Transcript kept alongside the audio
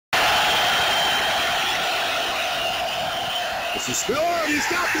This is still on. He's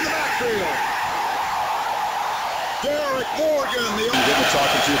stopped in the backfield. Derrick Morgan. I'm getting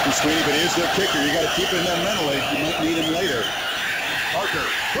talking to you from Sweeney, but he is their kicker. You got to keep him in mentally. You might need him later. Parker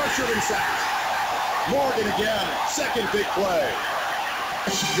pressured and sacked. Morgan again. Second big play.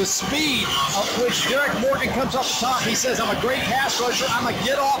 The speed of which Derrick Morgan comes up the top. He says, I'm a great pass rusher. I'm a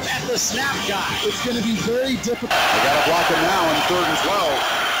get off at the snap guy. It's going to be very difficult. They got to block him now on third as well.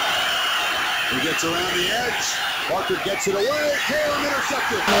 He gets around the edge. Parker gets it away. Cam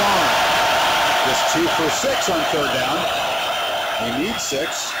intercepted. Just 2 for 6 on third down. He needs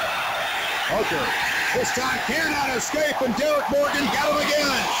 6. Parker this time cannot escape, and Derrick Morgan got him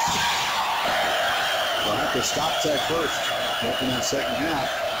again. They'll have to stop Tech first. In that second half.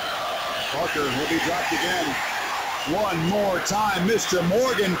 Parker will be dropped again. One more time, Mr.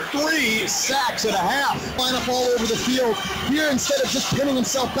 Morgan. 3 sacks and a half. Line up all over the field. Here, instead of just pinning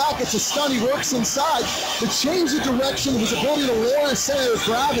himself back, it's a stun. He works inside to change the direction of his ability to lower the center of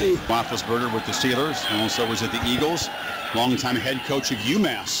gravity. Roethlisberger with the Steelers, and also was at the Eagles. Longtime head coach of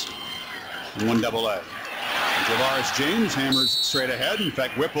UMass in 1AA. Javaris James hammers straight ahead. In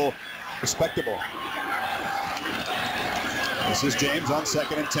fact, Whipple, respectable. This is James on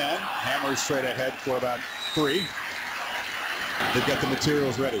 2nd and 10. Hammers straight ahead for about 3. They've got the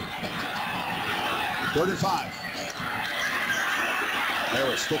materials ready. 3rd and 5.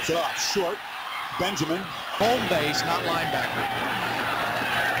 Harris flips it off. Short. Benjamin. Home base, not linebacker.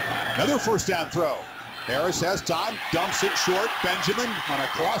 Another first down throw. Harris has time. Dumps it short. Benjamin on a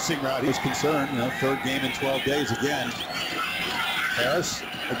crossing route. He's concerned. 3rd game in 12 days again. Harris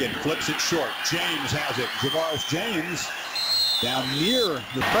again flips it short. James has it. Javaris James. Down near,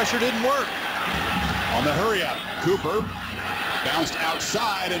 the pressure didn't work. On the hurry up, Cooper bounced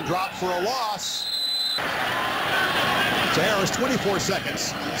outside and dropped for a loss. To Harris, 24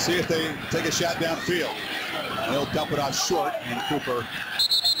 seconds. See if they take a shot downfield. They'll dump it off short, and Cooper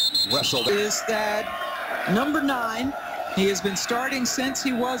wrestled. Is that number 9? He has been starting since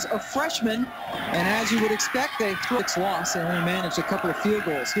he was a freshman, and as you would expect, they threw a loss and only managed a couple of field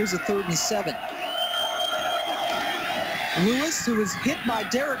goals. Here's a 3rd and 7. Lewis, who was hit by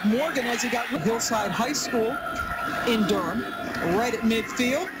Derrick Morgan as he got to Hillside High School in Durham, right at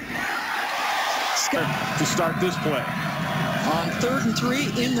midfield. To start this play. On 3rd and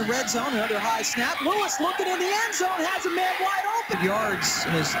 3 in the red zone, another high snap. Lewis looking in the end zone, has a man wide open. Yards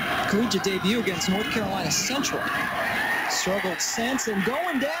in his collegiate debut against North Carolina Central. Struggled since and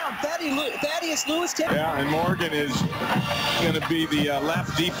going down. Thaddeus Lewis. Yeah, and Morgan is going to be the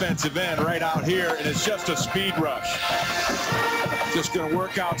left defensive end right out here, and it's just a speed rush. Just going to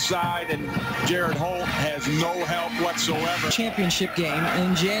work outside, and Jared Holt has no help whatsoever. Championship game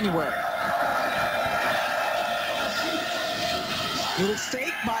in January. Little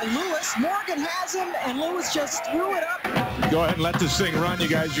fake by Lewis. Morgan has him, and Lewis just threw it up. Go ahead and let this thing run, you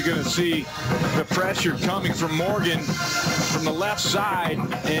guys. You're going to see the pressure coming from Morgan from the left side,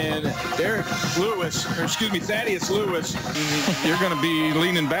 and Thaddeus Lewis, you're going to be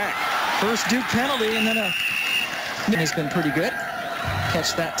leaning back. First Duke penalty, and then has been pretty good.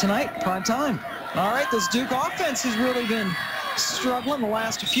 Catch that tonight, prime time. All right, this Duke offense has really been struggling the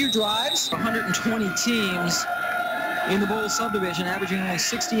last few drives. 120 teams in the bowl subdivision, averaging only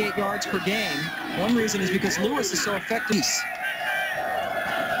 68 yards per game. One reason is because Lewis is so effective.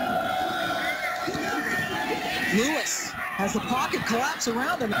 Lewis has the pocket collapse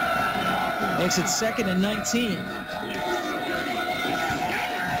around him. Makes it 2nd and 19.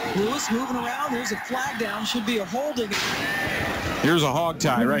 Lewis moving around. There's a flag down. Should be a holding. Here's a hog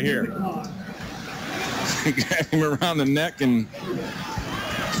tie right here. Got him around the neck and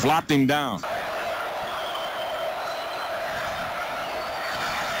flopped him down.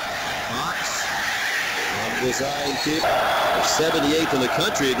 Design keep 78th in the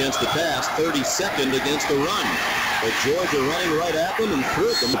country against the pass, 32nd against the run. But Georgia running right at them and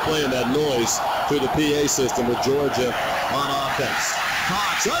through them, playing that noise through the PA system with Georgia on offense.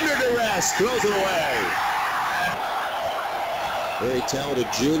 Cox under duress, throws it away. Very talented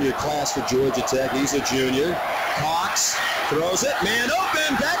junior class for Georgia Tech. He's a junior. Cox throws it, man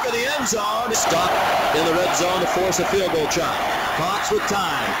open, back of the end zone. Stop in the red zone to force a field goal try. Cox with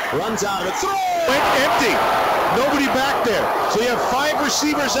time, runs out of it, throw! Went empty. Nobody back there. So you have 5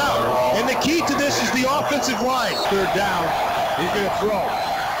 receivers out. And the key to this is the offensive line. 3rd down. He's going to throw.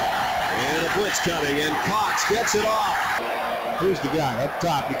 And a blitz coming, and Cox gets it off. Here's the guy up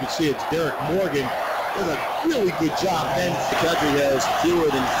top. You can see it's Derrick Morgan. Does a really good job. And the country has fewer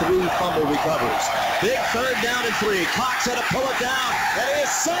than 3 fumble recoveries. Big 3rd down and 3. Cox had to pull it down, and he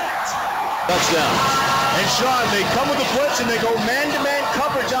is sacked. Touchdown. And Sean, they come with the blitz and they go man-to-man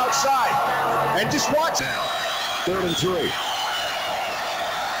coverage outside. And just watch. 3rd and 3.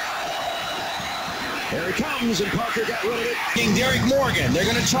 Here he comes, and Parker got rid of it. Derrick Morgan. They're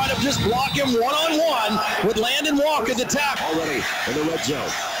going to try to just block him one-on-one with Landon Walker to tackle. Already in the red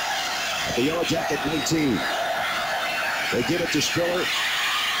zone. At the Yellow Jacket 19. They give it to Spiller.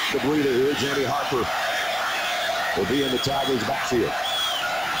 The breather here, Jamie Harper, will be in the Tigers' backfield.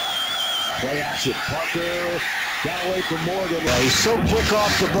 Play action. Parker got away from Morgan. He's so quick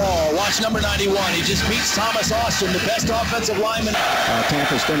off the ball. Watch number 91. He just beats Thomas Austin, the best offensive lineman.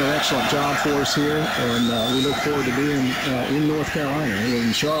 Tampa's done an excellent job for us here, and we look forward to being in North Carolina,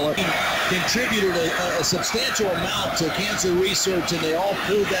 in Charlotte. Contributed a substantial amount to cancer research, and they all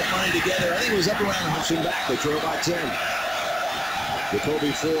pulled that money together. I think it was up around Pushing back. They trail by 10.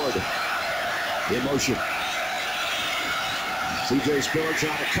 Jacoby Ford in motion. C.J. Spiller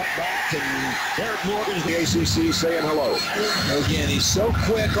trying to cut back, and Derrick Morgan's the ACC saying hello. Again, he's so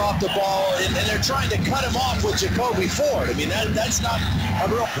quick off the ball, and they're trying to cut him off with Jacoby Ford. I mean, that's not a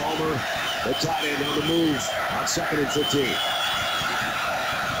real... Palmer, the tight end on the move on 2nd and 15.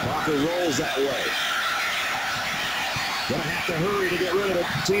 Parker rolls that way. Gonna have to hurry to get rid of it.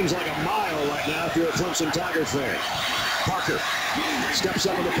 Seems like a mile right now if you're a Clemson Tigers fan. Parker steps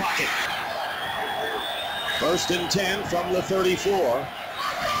up in the pocket. 1st and 10 from the 34.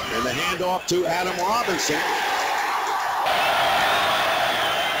 And the handoff to Adam Robinson.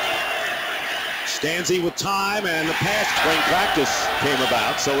 Stanzi with time, and the pass. Spring practice came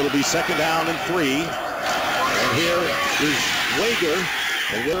about, so it'll be 2nd down and 3. And here is Wager,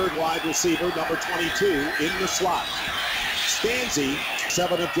 the third wide receiver, number 22, in the slot. Stanzi,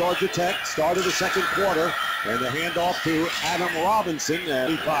 7 of Georgia Tech, started the 2nd quarter, and the handoff to Adam Robinson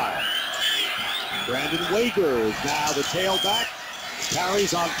at 5. Brandon Wager is now the tailback.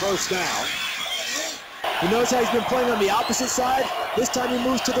 Carries on 1st down. He knows how he's been playing on the opposite side. This time he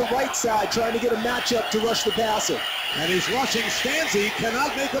moves to the right side, trying to get a matchup to rush the passer. And he's rushing Stanzi,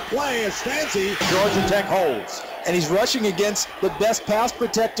 cannot make a play as Stanzi. Georgia Tech holds. And he's rushing against the best pass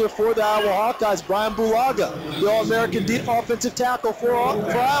protector for the Iowa Hawkeyes, Brian Bulaga, the All-American offensive tackle for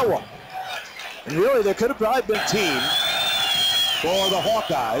Iowa. And really, there could have probably been team for the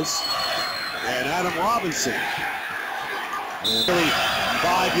Hawkeyes. And Adam Robinson. And really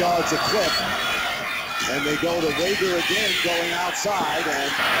 5 yards a clip. And they go to Wager again, going outside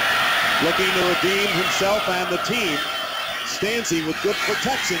and looking to redeem himself and the team. Stanzi with good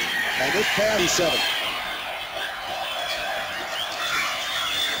protection. And this pass is 7.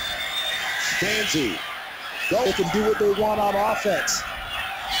 Stanzi. They can do what they want on offense.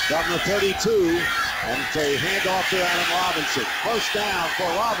 From the 32, and a handoff to Adam Robinson. 1st down for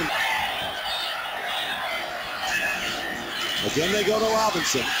Robinson. Again, they go to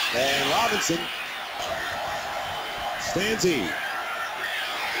Robinson, and Robinson, Stanzi,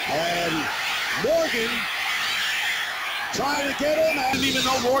 and Morgan trying to get him. I didn't even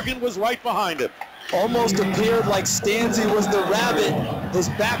know Morgan was right behind him. Almost appeared like Stanzi was the rabbit, his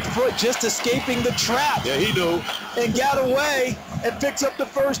back foot just escaping the trap. Yeah, he knew. And got away and picks up the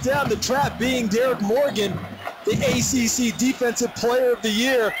 1st down. The trap being Derrick Morgan, the ACC Defensive Player of the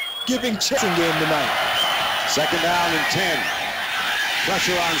Year, giving chasing game tonight. 2nd down and 10.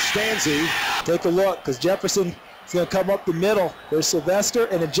 Pressure on Stanzi. Take a look, because Jefferson is going to come up the middle. There's Sylvester,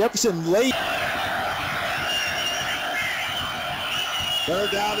 and then Jefferson late.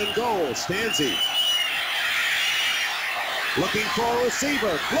 3rd down and goal. Stanzi looking for a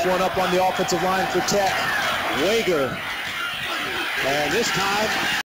receiver. One up on the offensive line for Tech. Wager. And this time